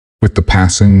With the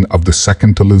passing of the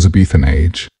Second Elizabethan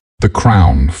age, the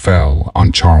crown fell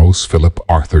on Charles Philip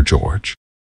Arthur George,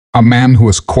 a man who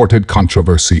has courted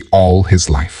controversy all his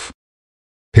life.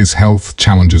 His health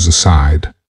challenges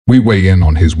aside, we weigh in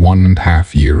on his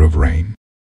 1.5 years of reign.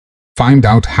 Find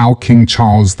out how King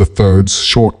Charles III's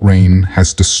short reign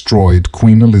has destroyed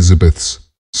Queen Elizabeth's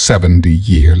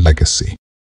 70-year legacy.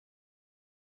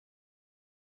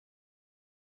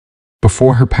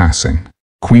 Before her passing,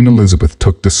 Queen Elizabeth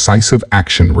took decisive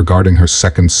action regarding her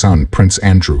second son, Prince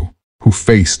Andrew, who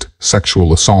faced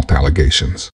sexual assault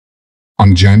allegations.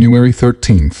 On January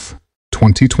 13,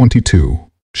 2022,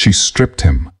 she stripped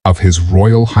him of his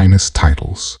Royal Highness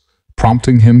titles,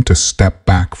 prompting him to step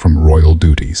back from royal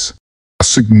duties, a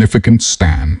significant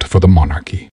stand for the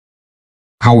monarchy.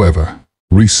 However,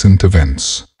 recent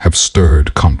events have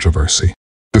stirred controversy.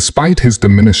 Despite his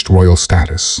diminished royal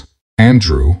status,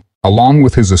 Andrew, along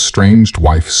with his estranged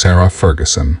wife Sarah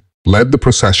Ferguson, led the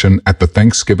procession at the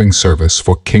Thanksgiving service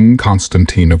for King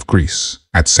Constantine of Greece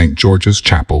at St. George's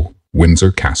Chapel,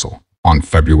 Windsor Castle, on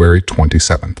February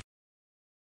 27th.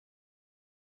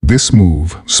 This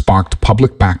move sparked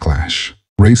public backlash,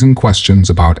 raising questions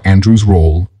about Andrew's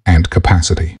role and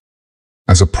capacity.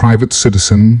 As a private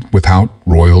citizen without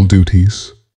royal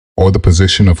duties or the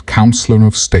position of Counselor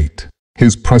of State,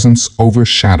 his presence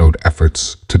overshadowed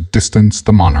efforts to distance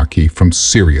the monarchy from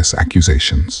serious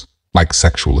accusations, like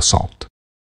sexual assault.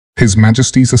 His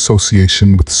Majesty's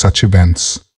association with such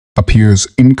events appears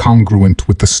incongruent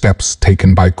with the steps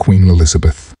taken by Queen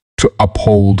Elizabeth to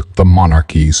uphold the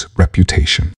monarchy's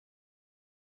reputation.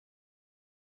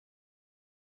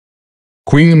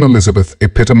 Queen Elizabeth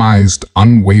epitomized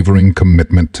unwavering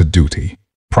commitment to duty,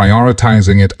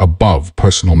 prioritizing it above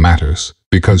personal matters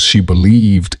because she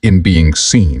believed in being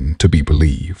seen to be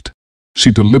believed.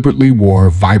 She deliberately wore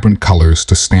vibrant colors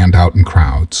to stand out in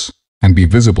crowds and be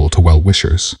visible to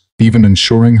well-wishers, even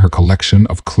ensuring her collection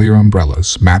of clear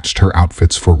umbrellas matched her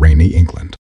outfits for rainy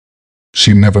England.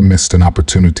 She never missed an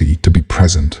opportunity to be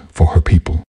present for her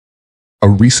people. A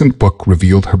recent book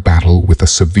revealed her battle with a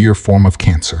severe form of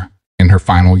cancer in her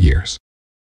final years.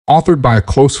 Authored by a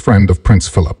close friend of Prince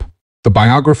Philip, the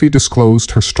biography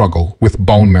disclosed her struggle with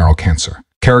bone marrow cancer,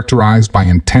 characterized by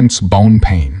intense bone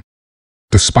pain.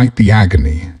 Despite the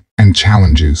agony and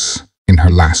challenges in her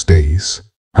last days,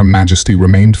 Her Majesty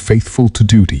remained faithful to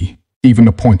duty, even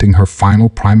appointing her final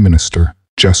Prime Minister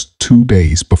just 2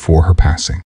 days before her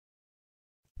passing.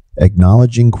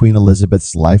 Acknowledging Queen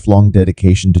Elizabeth's lifelong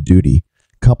dedication to duty,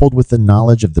 coupled with the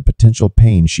knowledge of the potential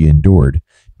pain she endured,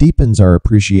 deepens our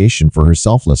appreciation for her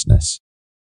selflessness.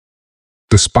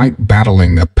 Despite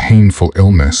battling a painful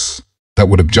illness that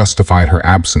would have justified her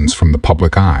absence from the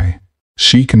public eye,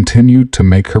 she continued to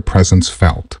make her presence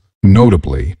felt,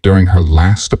 notably during her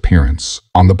last appearance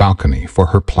on the balcony for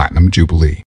her Platinum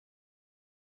Jubilee.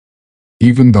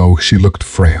 Even though she looked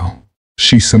frail,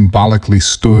 she symbolically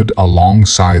stood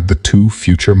alongside the two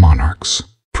future monarchs,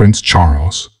 Prince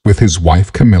Charles with his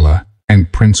wife Camilla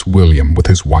and Prince William with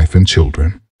his wife and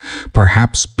children,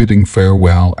 perhaps bidding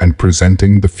farewell and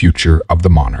presenting the future of the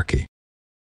monarchy.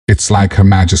 It's like Her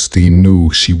Majesty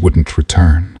knew she wouldn't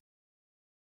return.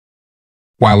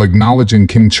 While acknowledging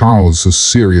King Charles's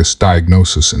serious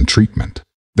diagnosis and treatment,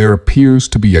 there appears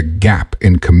to be a gap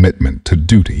in commitment to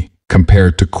duty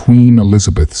compared to Queen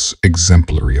Elizabeth's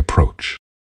exemplary approach.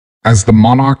 As the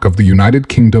monarch of the United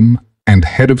Kingdom and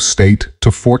head of state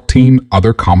to 14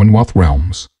 other Commonwealth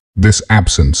realms, this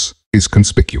absence is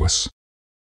conspicuous.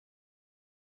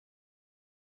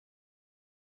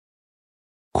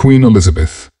 Queen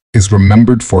Elizabeth is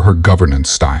remembered for her governance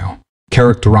style,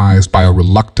 characterized by a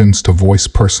reluctance to voice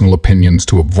personal opinions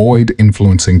to avoid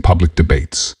influencing public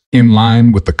debates, in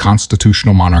line with the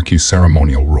constitutional monarchy's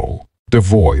ceremonial role,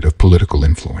 devoid of political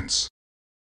influence.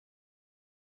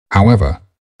 However,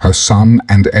 her son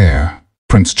and heir,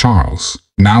 Prince Charles,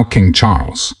 now King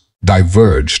Charles,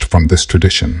 diverged from this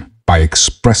tradition by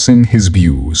expressing his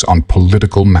views on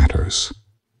political matters,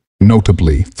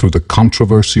 notably through the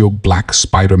controversial Black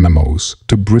Spider memos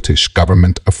to British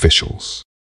government officials.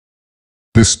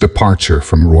 This departure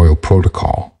from royal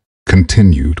protocol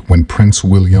continued when Prince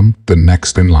William, the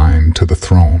next in line to the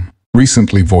throne,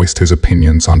 recently voiced his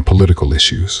opinions on political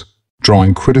issues,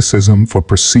 drawing criticism for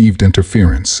perceived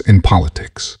interference in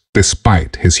politics,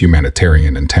 despite his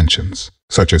humanitarian intentions,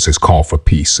 such as his call for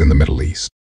peace in the Middle East.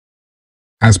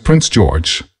 As Prince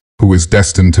George, who is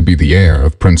destined to be the heir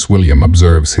of Prince William,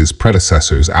 observes his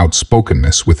predecessor's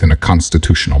outspokenness within a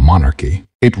constitutional monarchy,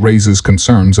 it raises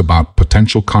concerns about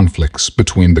potential conflicts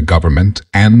between the government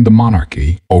and the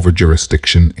monarchy over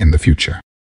jurisdiction in the future.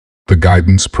 The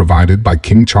guidance provided by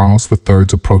King Charles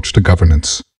III's approach to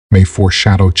governance may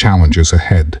foreshadow challenges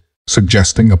ahead,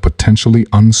 suggesting a potentially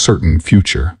uncertain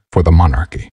future for the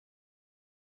monarchy.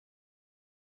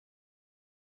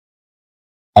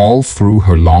 All through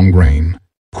her long reign,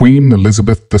 Queen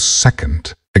Elizabeth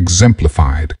II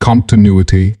exemplified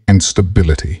continuity and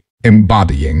stability,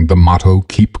 embodying the motto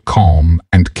 "Keep calm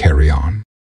and carry on."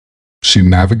 She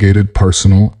navigated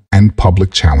personal and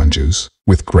public challenges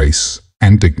with grace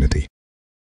and dignity.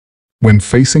 When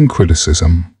facing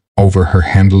criticism over her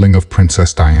handling of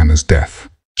Princess Diana's death,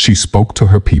 she spoke to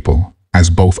her people as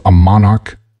both a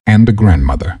monarch and a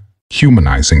grandmother,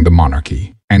 humanizing the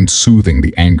monarchy and soothing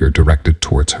the anger directed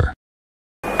towards her.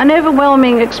 An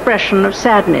overwhelming expression of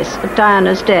sadness at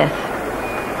Diana's death.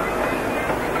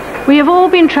 We have all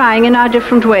been trying in our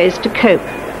different ways to cope.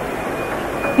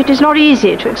 It is not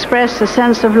easy to express a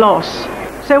sense of loss.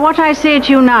 So what I say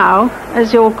to you now,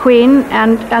 as your queen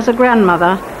and as a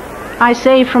grandmother, I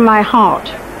say from my heart.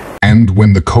 And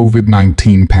when the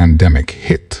COVID-19 pandemic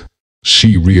hit,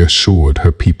 she reassured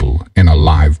her people in a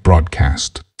live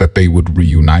broadcast that they would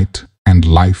reunite and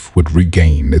life would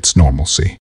regain its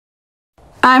normalcy.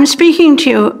 I'm speaking to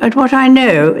you at what I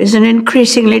know is an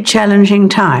increasingly challenging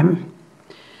time.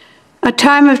 A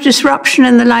time of disruption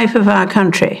in the life of our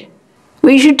country.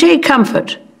 We should take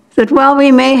comfort that while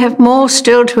we may have more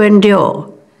still to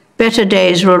endure, better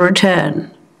days will return.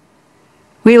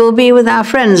 We will be with our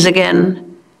friends again.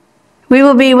 We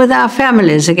will be with our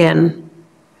families again.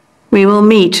 We will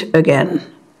meet again.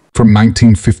 From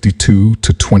 1952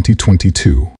 to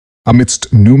 2022,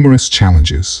 amidst numerous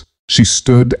challenges, she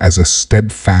stood as a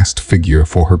steadfast figure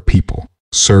for her people,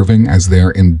 serving as their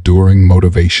enduring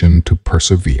motivation to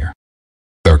persevere,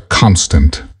 their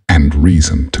constant and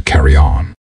reason to carry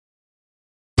on.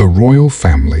 The royal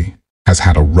family has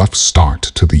had a rough start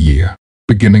to the year,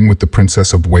 beginning with the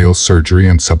Princess of Wales' surgery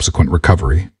and subsequent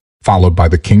recovery, followed by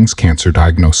the King's cancer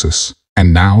diagnosis,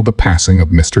 and now the passing of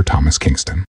Mr. Thomas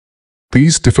Kingston.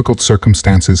 These difficult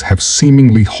circumstances have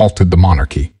seemingly halted the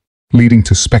monarchy, leading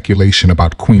to speculation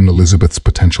about Queen Elizabeth's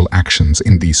potential actions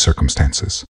in these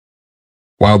circumstances.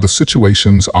 While the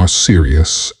situations are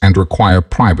serious and require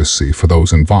privacy for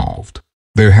those involved,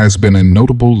 there has been a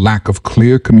notable lack of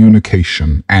clear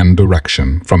communication and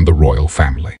direction from the royal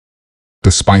family.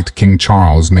 Despite King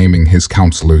Charles naming his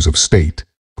counselors of state,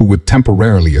 who would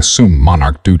temporarily assume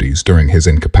monarch duties during his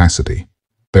incapacity,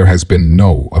 there has been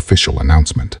no official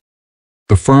announcement.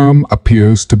 The firm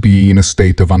appears to be in a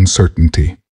state of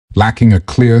uncertainty, lacking a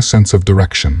clear sense of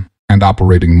direction and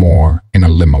operating more in a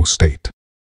limbo state.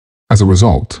 As a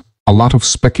result, a lot of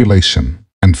speculation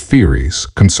and theories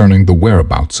concerning the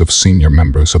whereabouts of senior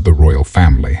members of the royal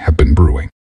family have been brewing.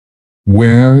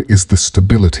 Where is the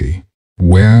stability?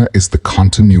 Where is the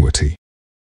continuity?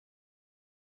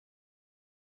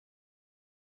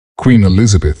 Queen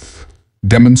Elizabeth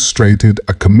demonstrated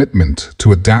a commitment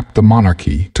to adapt the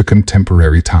monarchy to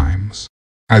contemporary times.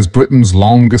 As Britain's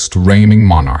longest reigning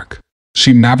monarch,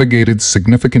 she navigated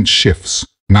significant shifts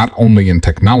not only in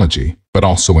technology but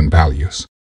also in values.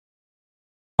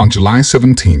 On July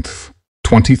 17,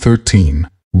 2013,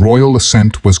 royal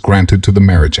assent was granted to the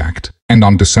Marriage Act, and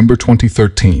on December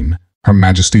 2013, Her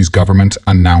Majesty's government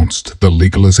announced the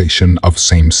legalization of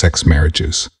same-sex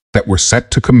marriages that were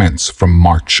set to commence from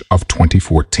March of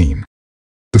 2014.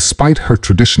 Despite her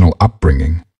traditional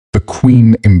upbringing, the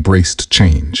Queen embraced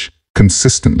change,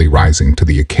 consistently rising to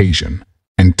the occasion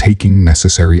and taking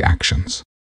necessary actions.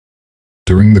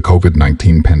 During the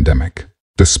COVID-19 pandemic,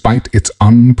 despite its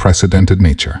unprecedented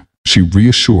nature, she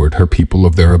reassured her people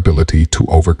of their ability to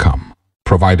overcome,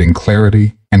 providing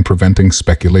clarity and preventing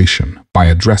speculation by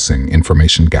addressing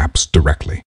information gaps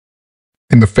directly.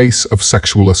 In the face of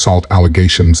sexual assault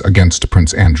allegations against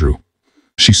Prince Andrew,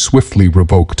 she swiftly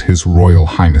revoked his Royal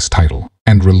Highness title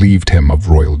and relieved him of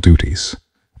royal duties,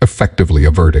 effectively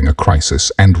averting a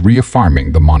crisis and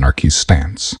reaffirming the monarchy's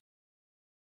stance.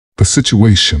 The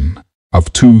situation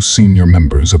of two senior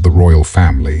members of the royal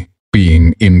family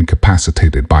being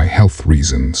incapacitated by health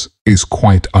reasons is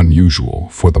quite unusual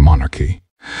for the monarchy,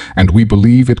 and we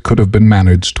believe it could have been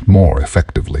managed more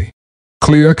effectively.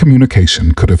 Clear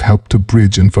communication could have helped to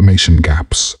bridge information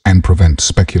gaps and prevent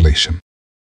speculation.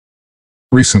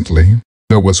 Recently,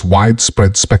 there was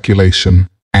widespread speculation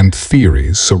and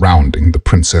theories surrounding the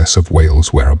Princess of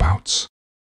Wales' whereabouts.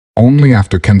 Only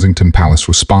after Kensington Palace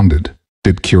responded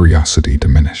did curiosity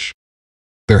diminish.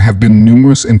 There have been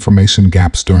numerous information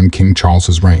gaps during King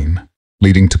Charles's reign,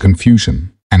 leading to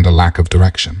confusion and a lack of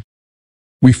direction.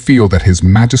 We feel that His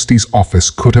Majesty's office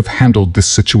could have handled this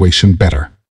situation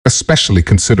better, especially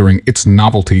considering its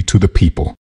novelty to the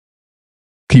people.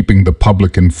 Keeping the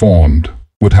public informed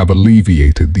would have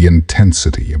alleviated the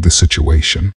intensity of the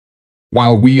situation.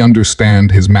 While we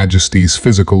understand His Majesty's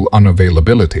physical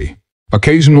unavailability,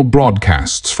 occasional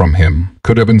broadcasts from him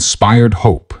could have inspired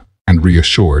hope and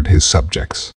reassured his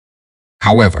subjects.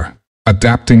 However,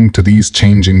 adapting to these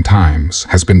changing times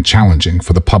has been challenging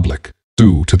for the public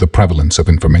due to the prevalence of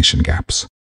information gaps.